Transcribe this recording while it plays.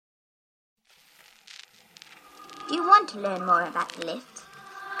Do you want to learn more about the lift?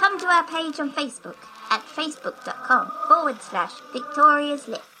 Come to our page on Facebook at facebook.com/Victoria's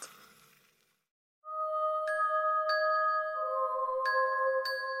Lift.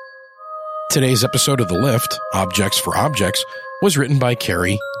 Today's episode of The Lift, Objects for Objects, was written by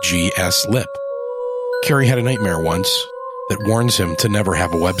Kerry G.S. Lipp. Kerry had a nightmare once that warns him to never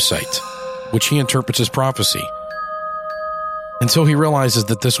have a website, which he interprets as prophecy. Until he realizes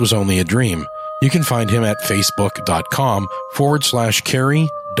that this was only a dream, you can find him at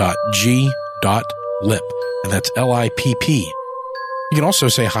facebook.com/Kerry.G.Lipp, and that's Lipp. You can also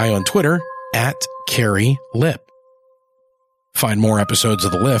say hi on Twitter at Kerry Lipp. Find more episodes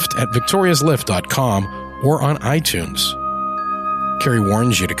of The Lift at victoriaslift.com or on iTunes. Kerry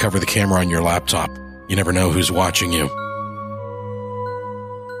warns you to cover the camera on your laptop. You never know who's watching you.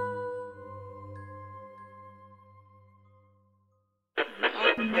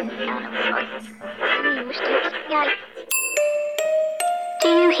 Do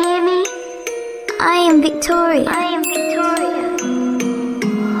you hear me? I am Victoria.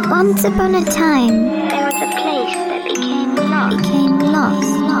 Once upon a time, There was a place that became lost.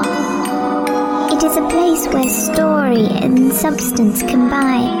 it is a place where story and substance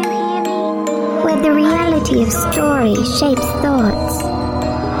combine, where the reality of story shapes thoughts,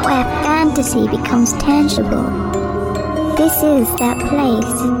 where fantasy becomes tangible. This is that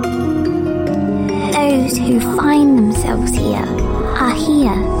place. Those who find themselves here are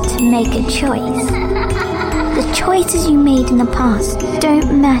here to make a choice. The choices you made in the past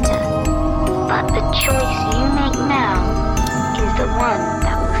don't matter, But the choice you make now is the one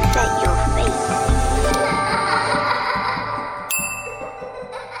that will set your fate.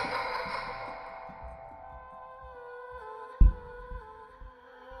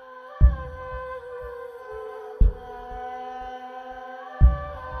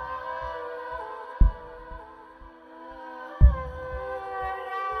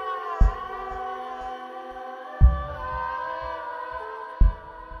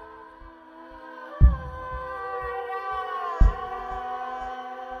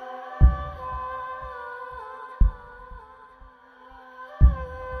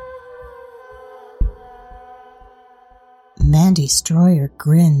 Mandy Stroyer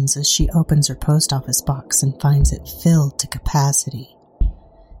grins as she opens her post office box and finds it filled to capacity.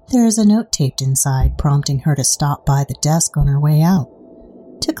 There is a note taped inside prompting her to stop by the desk on her way out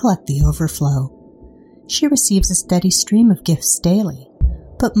to collect the overflow. She receives a steady stream of gifts daily,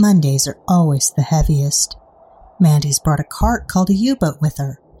 but Mondays are always the heaviest. Mandy's brought a cart called a U-boat with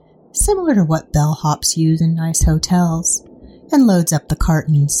her, similar to what bellhops use in nice hotels, and loads up the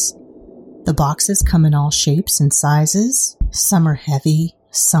cartons. The boxes come in all shapes and sizes. Some are heavy,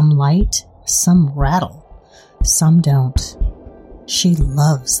 some light, some rattle, some don't. She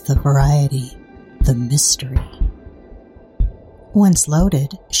loves the variety, the mystery. Once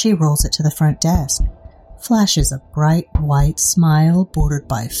loaded, she rolls it to the front desk, flashes a bright white smile bordered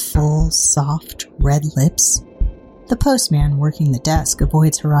by full, soft, red lips. The postman working the desk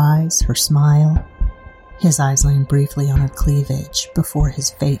avoids her eyes, her smile. His eyes land briefly on her cleavage before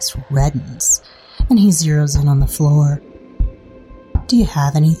his face reddens, and he zeroes in on the floor. "Do you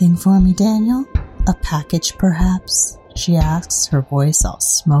have anything for me, Daniel? A package, perhaps?" she asks, her voice all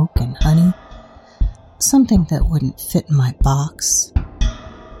smoke and honey. "Something that wouldn't fit in my box."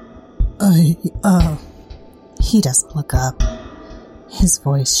 He doesn't look up. His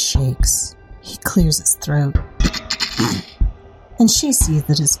voice shakes. He clears his throat. And she sees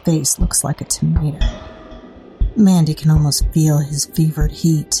that his face looks like a tomato. Mandy can almost feel his fevered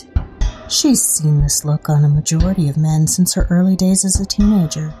heat. She's seen this look on a majority of men since her early days as a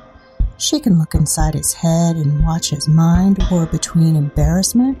teenager. She can look inside his head and watch his mind war between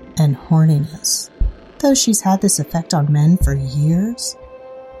embarrassment and horniness. Though she's had this effect on men for years,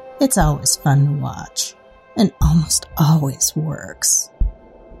 it's always fun to watch, and almost always works.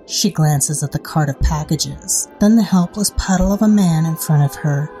 She glances at the cart of packages, then the helpless puddle of a man in front of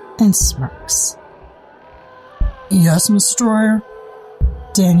her, and smirks. "Yes, Miss Stroyer?"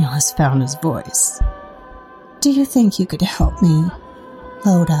 Daniel has found his voice. "Do you think you could help me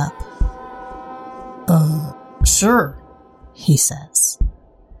load up?" Sure," he says.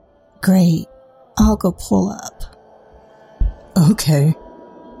 "Great. I'll go pull up." "Okay."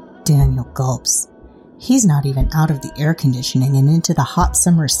 Daniel gulps. He's not even out of the air conditioning and into the hot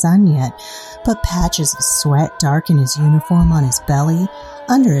summer sun yet, but patches of sweat darken his uniform on his belly,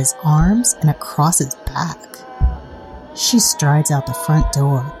 under his arms, and across his back. She strides out the front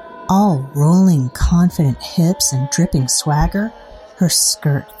door, all rolling, confident hips and dripping swagger, her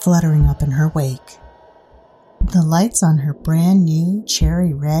skirt fluttering up in her wake. The lights on her brand new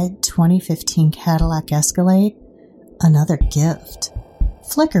cherry red 2015 Cadillac Escalade Another gift.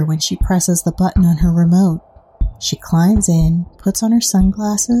 Flicker when she presses the button on her remote. She climbs in, puts on her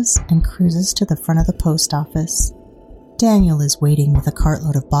sunglasses, and cruises to the front of the post office. Daniel is waiting with a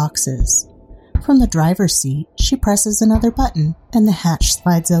cartload of boxes. From the driver's seat, she presses another button, and the hatch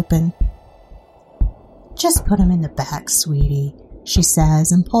slides open. "Just put him in the back, sweetie," she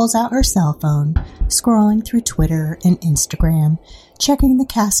says, and pulls out her cell phone, scrolling through Twitter and Instagram, checking the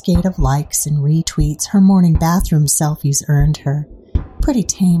cascade of likes and retweets her morning bathroom selfies earned her. Pretty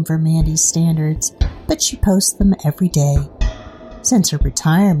tame for Mandy's standards, but she posts them every day. Since her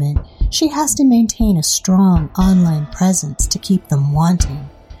retirement, she has to maintain a strong online presence to keep them wanting,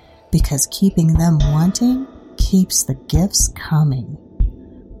 because keeping them wanting keeps the gifts coming.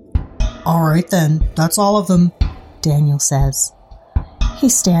 "All right then, that's all of them," Daniel says. He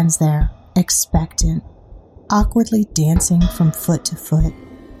stands there, expectant, awkwardly dancing from foot to foot.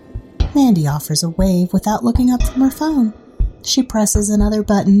 Mandy offers a wave without looking up from her phone. She presses another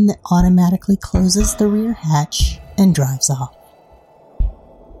button that automatically closes the rear hatch and drives off.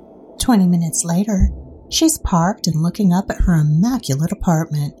 20 minutes later, she's parked and looking up at her immaculate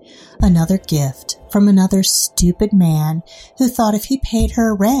apartment. Another gift from another stupid man who thought if he paid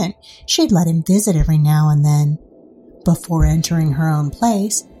her rent, she'd let him visit every now and then. Before entering her own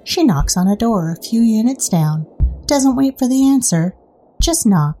place, she knocks on a door a few units down, doesn't wait for the answer, just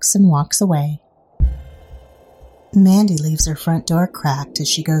knocks and walks away. Mandy leaves her front door cracked as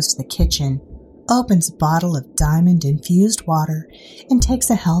she goes to the kitchen, opens a bottle of diamond-infused water, and takes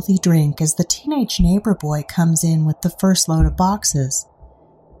a healthy drink as the teenage neighbor boy comes in with the first load of boxes.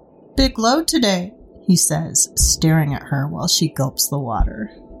 "Big load today," he says, staring at her while she gulps the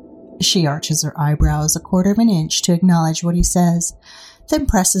water. She arches her eyebrows a quarter of an inch to acknowledge what he says, then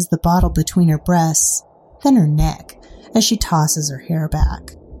presses the bottle between her breasts, then her neck, as she tosses her hair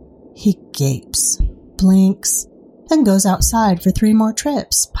back. He gapes, blinks, then goes outside for 3 more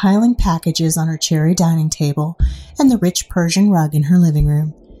trips, piling packages on her cherry dining table and the rich Persian rug in her living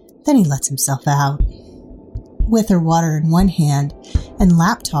room. Then he lets himself out. With her water in one hand and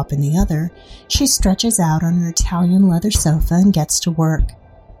laptop in the other, she stretches out on her Italian leather sofa and gets to work.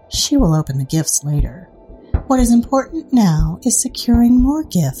 She will open the gifts later. What is important now is securing more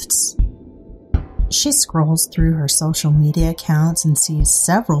gifts. She scrolls through her social media accounts and sees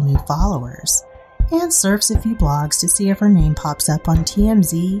several new followers, and surfs a few blogs to see if her name pops up on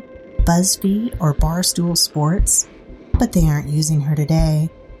TMZ, BuzzFeed, or Barstool Sports, but they aren't using her today.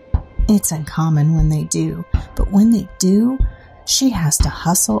 It's uncommon when they do, but when they do, she has to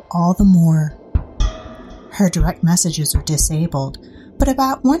hustle all the more. Her direct messages are disabled, but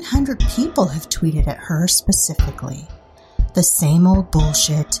about 100 people have tweeted at her specifically. The same old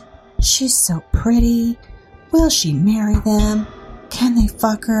bullshit. She's so pretty. Will she marry them? Can they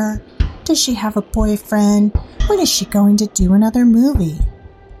fuck her? Does she have a boyfriend? When is she going to do another movie?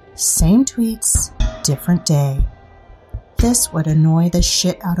 Same tweets, different day. This would annoy the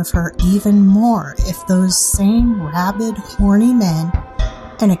shit out of her even more if those same rabid, horny men,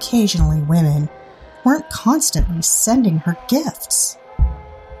 and occasionally women, weren't constantly sending her gifts.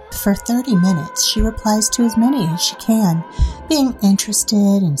 For 30 minutes, she replies to as many as she can, being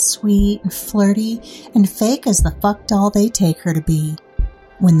interested and sweet and flirty and fake as the fuck doll they take her to be.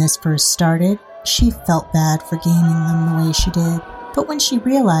 When this first started, she felt bad for gaming them the way she did, but when she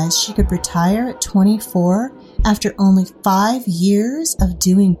realized she could retire at 24 after only 5 years of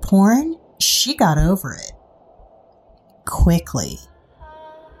doing porn, she got over it. Quickly.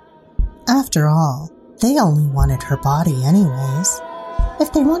 After all, they only wanted her body anyways.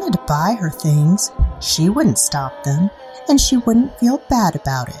 If they wanted to buy her things, she wouldn't stop them, and she wouldn't feel bad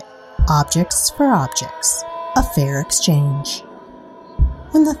about it. Objects for objects. A fair exchange.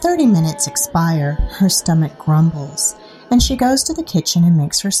 When the 30 minutes expire, her stomach grumbles, and she goes to the kitchen and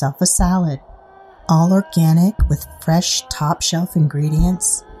makes herself a salad. All organic with fresh top-shelf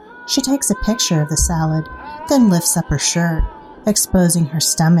ingredients. She takes a picture of the salad, then lifts up her shirt, exposing her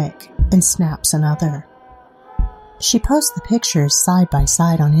stomach, and snaps another. She posts the pictures side by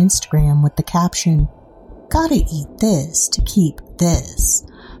side on Instagram with the caption, "Gotta eat this to keep this,"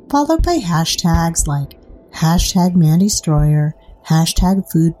 followed by hashtags like #ManDestroyer,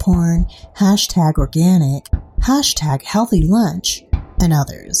 #foodporn, #organic, #healthylunch, and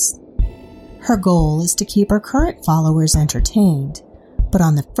others. Her goal is to keep her current followers entertained, but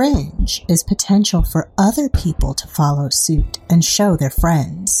on the fringe is potential for other people to follow suit and show their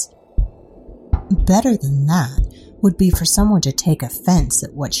friends. Better than that would be for someone to take offense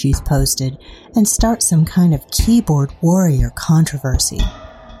at what she's posted and start some kind of keyboard warrior controversy.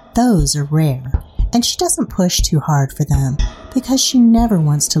 Those are rare, and she doesn't push too hard for them because she never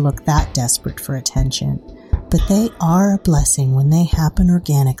wants to look that desperate for attention. but they are a blessing when they happen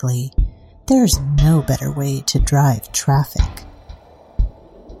organically. There's no better way to drive traffic.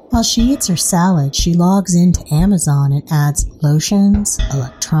 While she eats her salad, she logs into Amazon and adds lotions,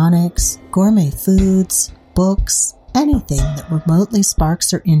 electronics, gourmet foods, books, anything that remotely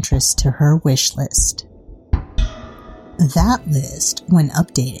sparks her interest to her wish list. That list, when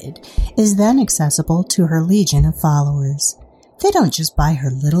updated, is then accessible to her legion of followers. They don't just buy her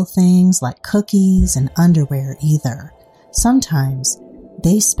little things like cookies and underwear either. Sometimes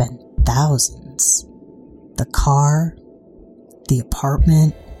they spend thousands. The car, the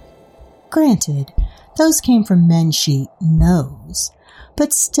apartment. Granted, those came from men she knows,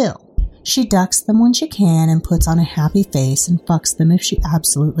 but still, she ducks them when she can and puts on a happy face and fucks them if she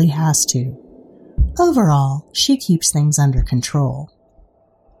absolutely has to. Overall, she keeps things under control.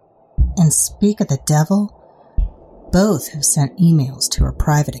 And speak of the devil, both have sent emails to her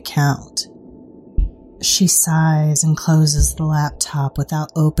private account. She sighs and closes the laptop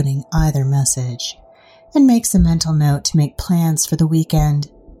without opening either message, and makes a mental note to make plans for the weekend,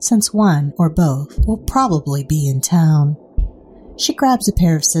 since one or both will probably be in town. She grabs a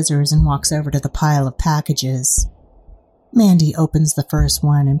pair of scissors and walks over to the pile of packages. Mandy opens the first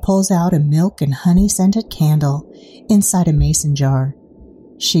one and pulls out a milk and honey-scented candle inside a mason jar.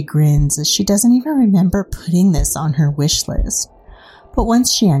 She grins as she doesn't even remember putting this on her wish list. But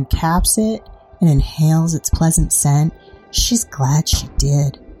once she uncaps it and inhales its pleasant scent, she's glad she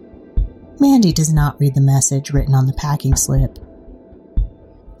did. Mandy does not read the message written on the packing slip.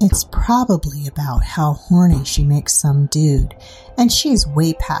 It's probably about how horny she makes some dude, and she is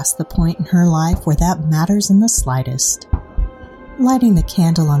way past the point in her life where that matters in the slightest. Lighting the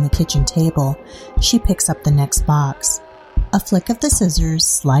candle on the kitchen table, she picks up the next box. A flick of the scissors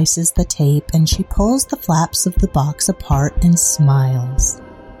slices the tape, and she pulls the flaps of the box apart and smiles.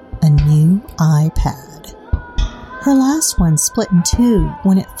 A new iPad. Her last one split in two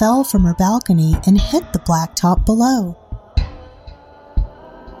when it fell from her balcony and hit the blacktop below.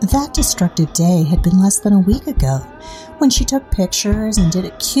 That destructive day had been less than a week ago when she took pictures and did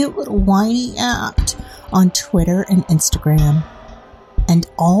a cute little whiny act on Twitter and Instagram. And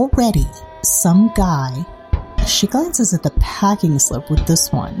already, some guy, she glances at the packing slip with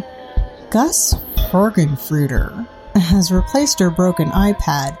this one, Gus Fergenfruder, has replaced her broken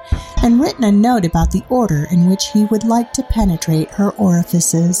iPad and written a note about the order in which he would like to penetrate her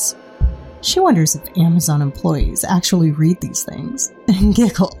orifices. She wonders if Amazon employees actually read these things and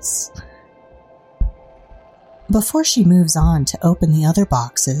giggles. Before she moves on to open the other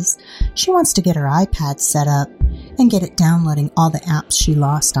boxes, she wants to get her iPad set up and get it downloading all the apps she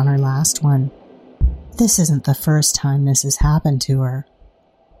lost on her last one. This isn't the first time this has happened to her.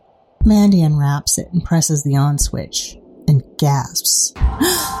 Mandy unwraps it and presses the on switch and gasps.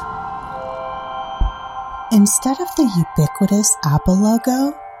 Instead of the ubiquitous Apple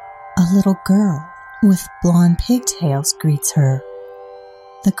logo, a little girl with blonde pigtails greets her.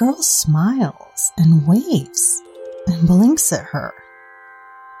 The girl smiles and waves and blinks at her.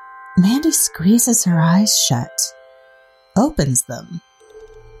 Mandy squeezes her eyes shut, opens them.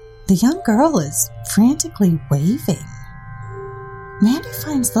 The young girl is frantically waving. Mandy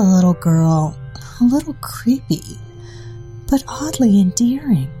finds the little girl a little creepy, but oddly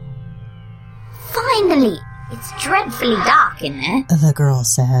endearing. Finally! It's dreadfully dark in there, the girl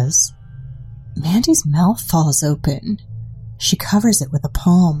says. Mandy's mouth falls open. She covers it with a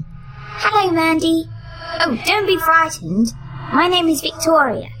palm. Hello, Mandy. Oh, don't be frightened. My name is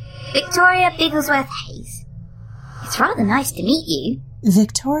Victoria. Victoria Bigglesworth Hayes. It's rather nice to meet you.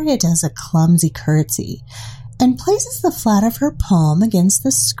 Victoria does a clumsy curtsy and places the flat of her palm against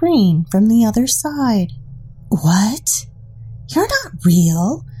the screen from the other side. What? You're not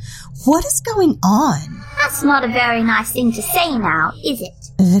real? What is going on? That's not a very nice thing to say now, is it?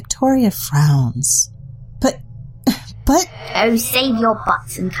 Victoria frowns. But... Oh, save your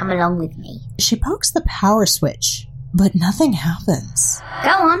butts and come along with me. She pokes the power switch, but nothing happens. Go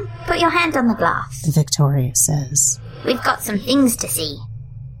on, put your hand on the glass, Victoria says. We've got some things to see.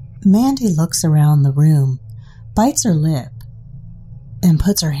 Mandy looks around the room, bites her lip, and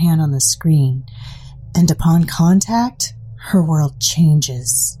puts her hand on the screen, and upon contact, her world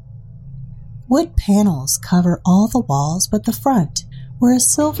changes. Wood panels cover all the walls but the front, where a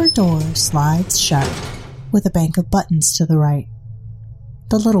silver door slides shut with a bank of buttons to the right.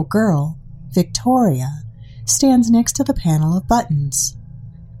 The little girl, Victoria, stands next to the panel of buttons.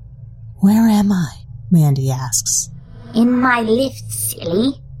 Where am I? Mandy asks. In my lift,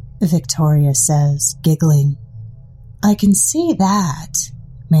 silly, Victoria says, giggling. I can see that,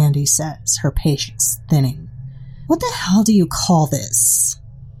 Mandy says, her patience thinning. What the hell do you call this?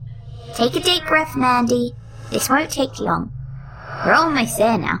 Take a deep breath, Mandy. This won't take long. We're almost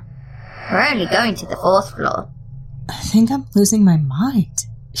there now. We're only going to the 4th floor. I think I'm losing my mind,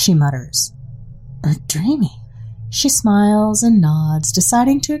 she mutters. Or dreaming. She smiles and nods,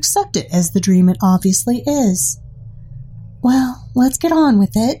 deciding to accept it as the dream it obviously is. Well, let's get on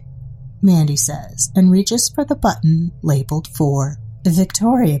with it, Mandy says, and reaches for the button labeled 4.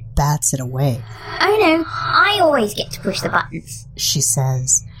 Victoria bats it away. Oh no, I always get to push the buttons, she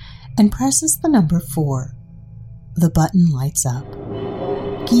says, and presses the number 4. The button lights up.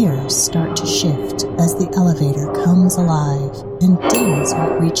 Gears start to shift as the elevator comes alive and dings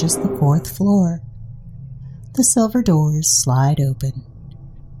when it reaches the 4th floor. The silver doors slide open.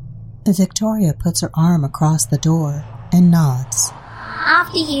 Victoria puts her arm across the door and nods.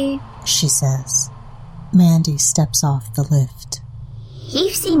 After you, she says. Mandy steps off the lift. You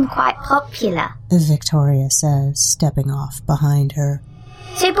seem quite popular, Victoria says, stepping off behind her.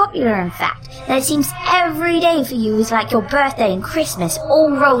 So popular, in fact, that it seems every day for you is like your birthday and Christmas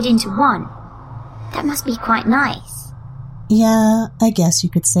all rolled into one. That must be quite nice. Yeah, I guess you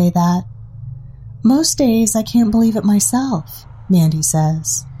could say that. Most days I can't believe it myself, Mandy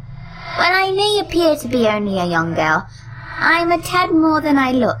says. Well, I may appear to be only a young girl. I'm a tad more than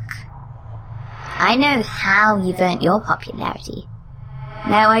I look. I know how you've earned your popularity.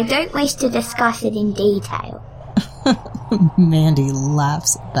 No, I don't wish to discuss it in detail. Mandy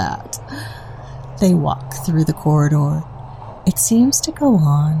laughs at that. They walk through the corridor. It seems to go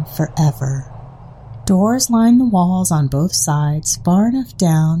on forever. Doors line the walls on both sides far enough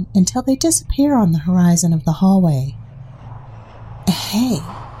down until they disappear on the horizon of the hallway. Hey,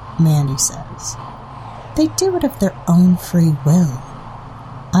 Mandy says. They do it of their own free will.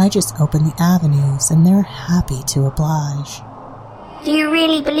 I just open the avenues and they're happy to oblige. Do you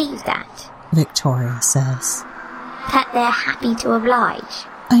really believe that? Victoria says. That they're happy to oblige?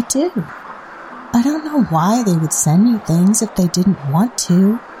 I do. I don't know why they would send me things if they didn't want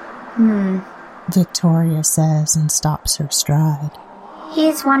to. Victoria says and stops her stride.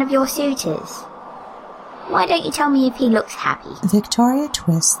 Here's one of your suitors. Why don't you tell me if he looks happy? Victoria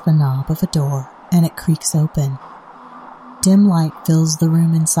twists the knob of a door and it creaks open. Dim light fills the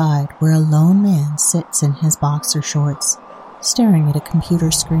room inside where a lone man sits in his boxer shorts, staring at a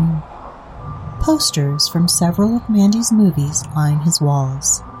computer screen. Posters from several of Mandy's movies line his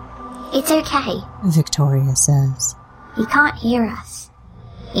walls. It's okay, Victoria says. He can't hear us.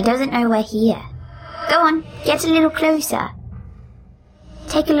 He doesn't know we're here. Go on, get a little closer.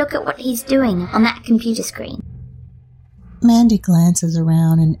 Take a look at what he's doing on that computer screen. Mandy glances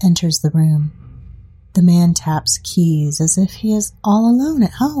around and enters the room. The man taps keys as if he is all alone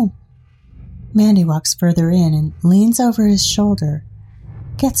at home. Mandy walks further in and leans over his shoulder,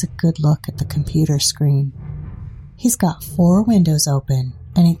 gets a good look at the computer screen. He's got 4 windows open,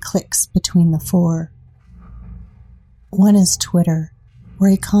 and he clicks between the 4. One is Twitter, where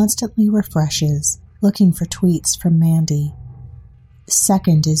he constantly refreshes, looking for tweets from Mandy.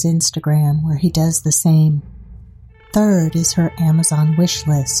 Second is Instagram, where he does the same. Third is her Amazon wish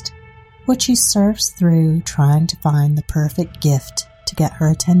list, which he surfs through trying to find the perfect gift to get her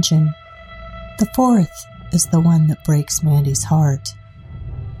attention. The 4th is the one that breaks Mandy's heart.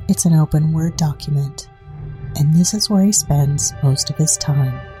 It's an open Word document, and this is where he spends most of his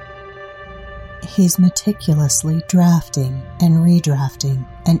time. He's meticulously drafting and redrafting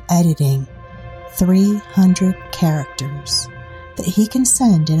and editing 300 characters that he can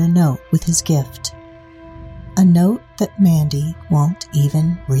send in a note with his gift. A note that Mandy won't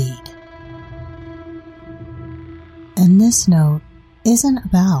even read. And this note isn't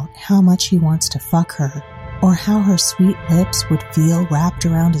about how much he wants to fuck her or how her sweet lips would feel wrapped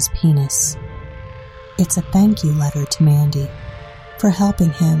around his penis. It's a thank you letter to Mandy for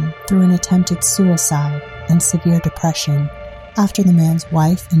helping him through an attempted suicide and severe depression after the man's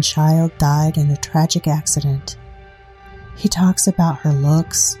wife and child died in a tragic accident. He talks about her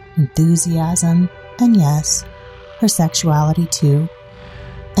looks, enthusiasm, and yes, her sexuality too,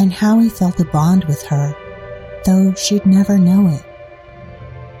 and how he felt a bond with her, though she'd never know it.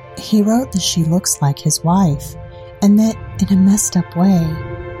 He wrote that she looks like his wife, and that, in a messed up way,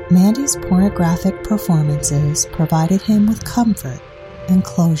 Mandy's pornographic performances provided him with comfort and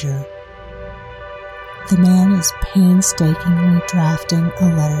closure. The man is painstakingly drafting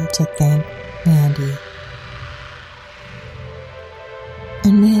a letter to thank Mandy.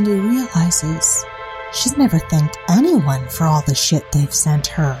 And Mandy realizes she's never thanked anyone for all the shit they've sent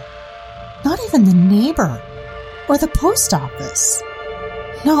her. Not even the neighbor or the post office.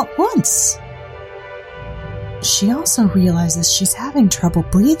 Not once. She also realizes she's having trouble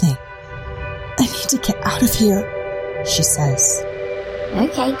breathing. I need to get out of here, she says.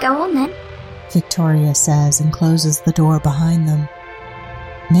 Okay, go on then. Victoria says and closes the door behind them.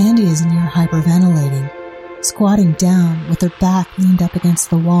 Mandy is near hyperventilating, squatting down with her back leaned up against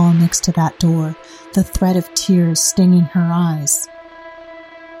the wall next to that door, the threat of tears stinging her eyes.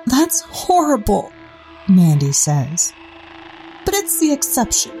 "That's horrible," Mandy says. "But it's the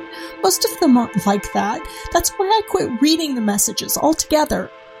exception. Most of them aren't like that. That's why I quit reading the messages altogether."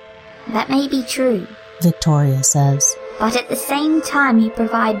 That may be true, Victoria says. but at the same time you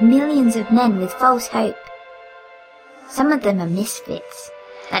provide millions of men with false hope. Some of them are misfits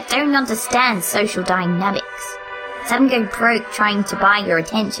that don't understand social dynamics. Some go broke trying to buy your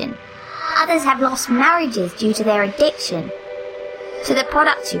attention. Others have lost marriages due to their addiction to the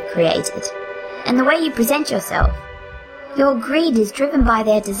products you've created and the way you present yourself. Your greed is driven by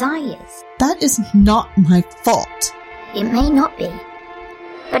their desires. That is not my fault. It may not be,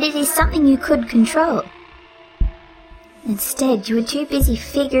 but it is something you could control. Instead, you are too busy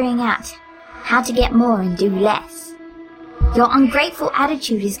figuring out how to get more and do less. Your ungrateful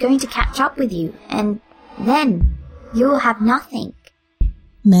attitude is going to catch up with you, and then you'll have nothing.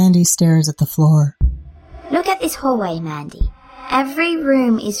 Mandy stares at the floor. Look at this hallway, Mandy. Every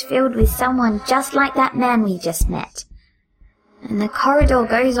room is filled with someone just like that man we just met. And the corridor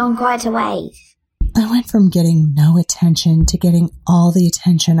goes on quite a ways. I went from getting no attention to getting all the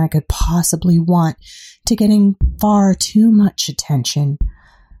attention I could possibly want to getting far too much attention,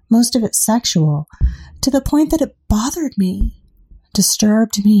 most of it sexual, to the point that it bothered me,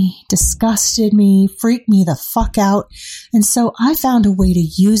 disturbed me, disgusted me, freaked me the fuck out, and so I found a way to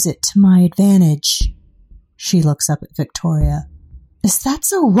use it to my advantage. She looks up at Victoria. Is that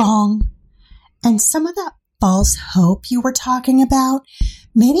so wrong? And some of that false hope you were talking about,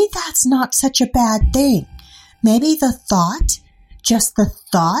 maybe that's not such a bad thing. Maybe the thought, just the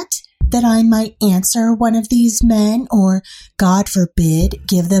thought, that I might answer one of these men or, God forbid,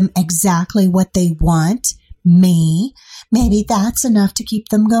 give them exactly what they want, me, maybe that's enough to keep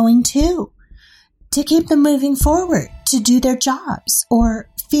them going too. To keep them moving forward, to do their jobs or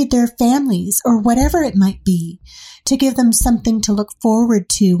feed their families or whatever it might be, to give them something to look forward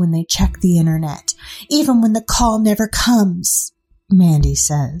to when they check the internet, even when the call never comes, Mandy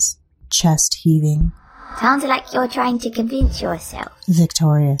says, chest heaving. Sounds like you're trying to convince yourself.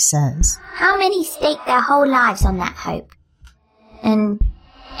 Victoria says. How many stake their whole lives on that hope and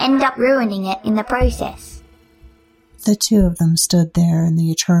end up ruining it in the process? The two of them stood there in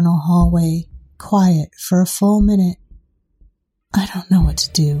the eternal hallway, quiet for a full minute. I don't know what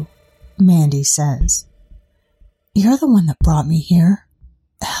to do, Mandy says. You're the one that brought me here.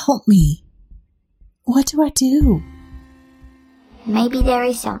 Help me. What do I do? Maybe there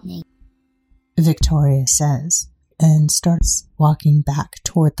is something, Victoria says, and starts walking back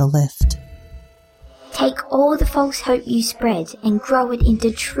toward the lift. Take all the false hope you spread and grow it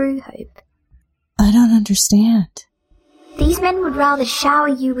into true hope. I don't understand. These men would rather shower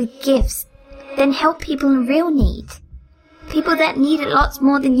you with gifts than help people in real need. People that need it lots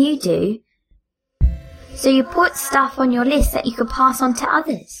more than you do. So you put stuff on your list that you could pass on to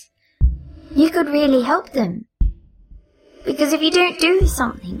others. You could really help them. Because if you don't do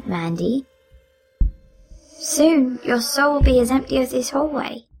something, Mandy, soon your soul will be as empty as this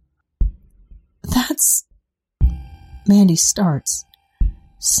hallway. That's... Mandy starts,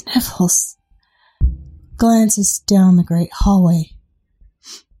 sniffles, glances down the great hallway.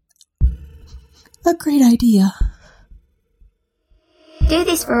 A great idea. Do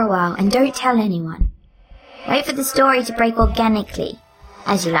this for a while and don't tell anyone. Wait for the story to break organically,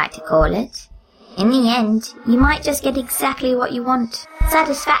 as you like to call it. In the end, you might just get exactly what you want.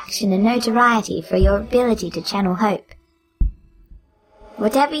 Satisfaction and notoriety for your ability to channel hope.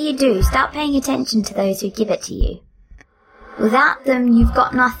 Whatever you do, start paying attention to those who give it to you. Without them, you've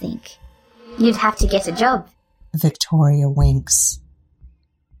got nothing. You'd have to get a job. Victoria winks.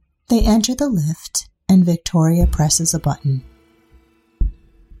 They enter the lift, and Victoria presses a button.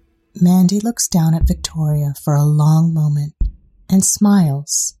 Mandy looks down at Victoria for a long moment and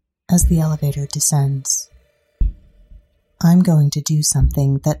smiles as the elevator descends. I'm going to do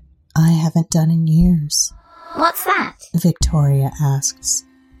something that I haven't done in years. What's that? Victoria asks.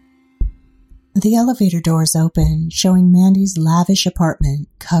 The elevator doors open, showing Mandy's lavish apartment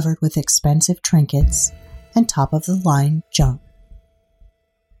covered with expensive trinkets and top-of-the-line junk.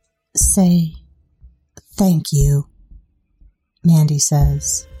 Say, thank you, Mandy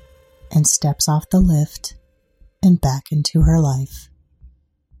says, and steps off the lift and back into her life.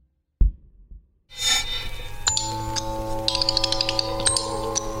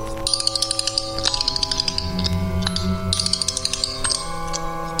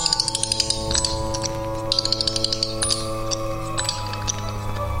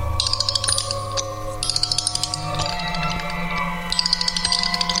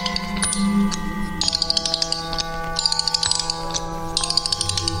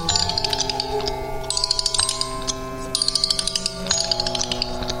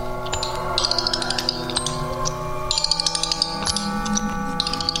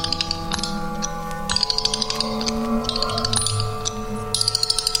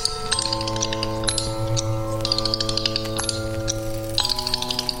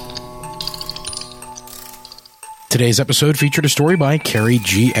 Today's episode featured a story by Kerry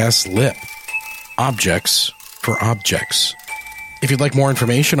G.S. Lipp, Objects for Objects. If you'd like more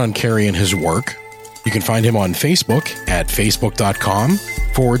information on Kerry and his work, you can find him on Facebook at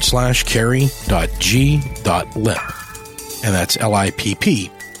facebook.com/Kerry.G.Lipp. And that's Lipp. You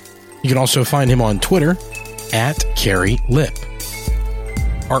can also find him on Twitter at Kerry Lipp.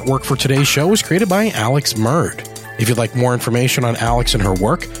 Artwork for today's show was created by Alex Murd. If you'd like more information on Alex and her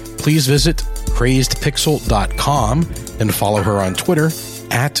work, please visit crazedpixel.com and follow her on Twitter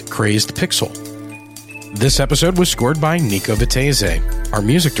at crazedpixel. This episode was scored by Nico Vitese, our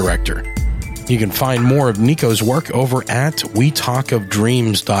music director. You can find more of Nico's work over at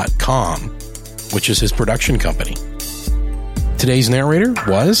wetalkofdreams.com, which is his production company. Today's narrator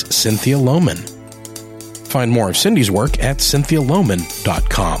was Cynthia Lohman. Find more of Cindy's work at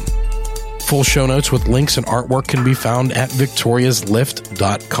cynthialohman.com. Full show notes with links and artwork can be found at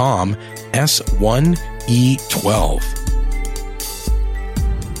victoriaslift.com S1E12.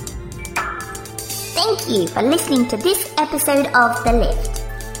 Thank you for listening to this episode of The Lift.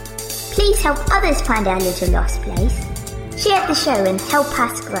 Please help others find our little lost place. Share the show and help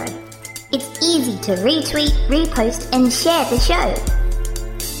us grow. It's easy to retweet, repost, and share the show.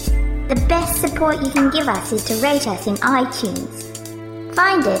 The best support you can give us is to rate us in iTunes.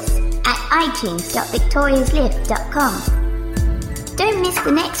 Find us at itunes.victoriaslift.com. Don't miss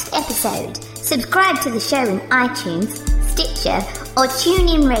the next episode. Subscribe to the show in iTunes, Stitcher, or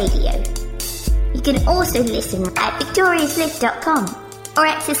TuneIn Radio. You can also listen at victoriaslift.com or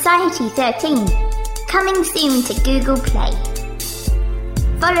at Society 13, coming soon to Google Play.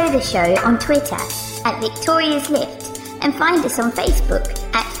 Follow the show on Twitter at victoriaslift and find us on Facebook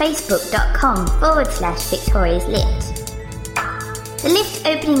at facebook.com/victoriaslift. The Lift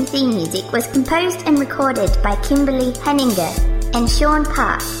opening theme music was composed and recorded by Kimberly Henninger and Sean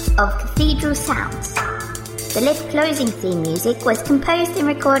Park of Cathedral Sounds. The Lift closing theme music was composed and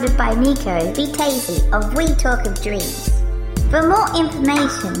recorded by Nico Vitese of We Talk of Dreams. For more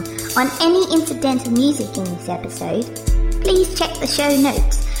information on any incidental music in this episode, please check the show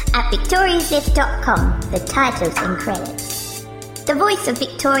notes at victoriaslift.com, the titles and credits. The voice of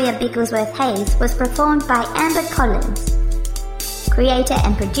Victoria Bigglesworth Hayes was performed by Amber Collins. Creator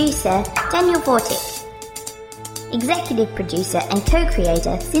and producer Daniel Vortic. Executive producer and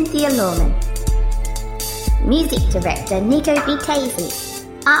co-creator Cynthia Lohman. Music director Nico Vitese.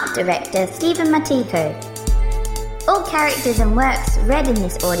 Art director Stephen Matiko. All characters and works read in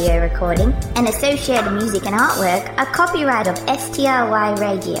this audio recording and associated music and artwork are copyright of STRY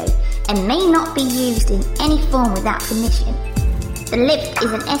Radio and may not be used in any form without permission. The Lift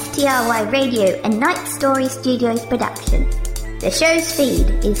is an STRY Radio and Night Story Studios production. The show's feed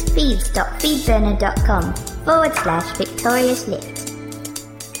is feeds.feedburner.com/victoriaslift.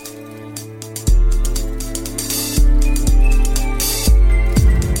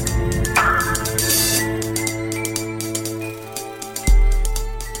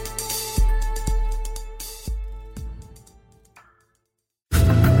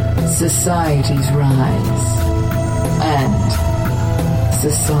 Societies rise and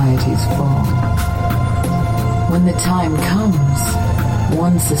societies fall. When the time comes,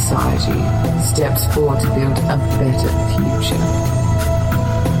 one society steps forward to build a better future.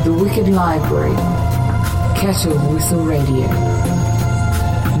 The Wicked Library, Kettle Whistle Radio,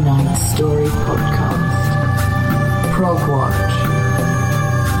 Night Story Podcast, Prog Watch,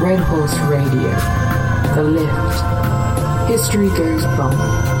 Red Horse Radio, The Lift, History Goes Bump.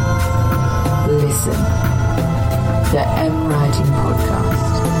 Listen, the M Writing Podcast.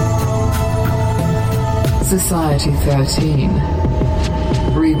 Society 13.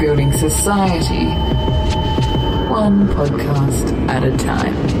 Rebuilding society, one podcast at a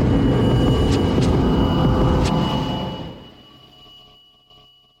time.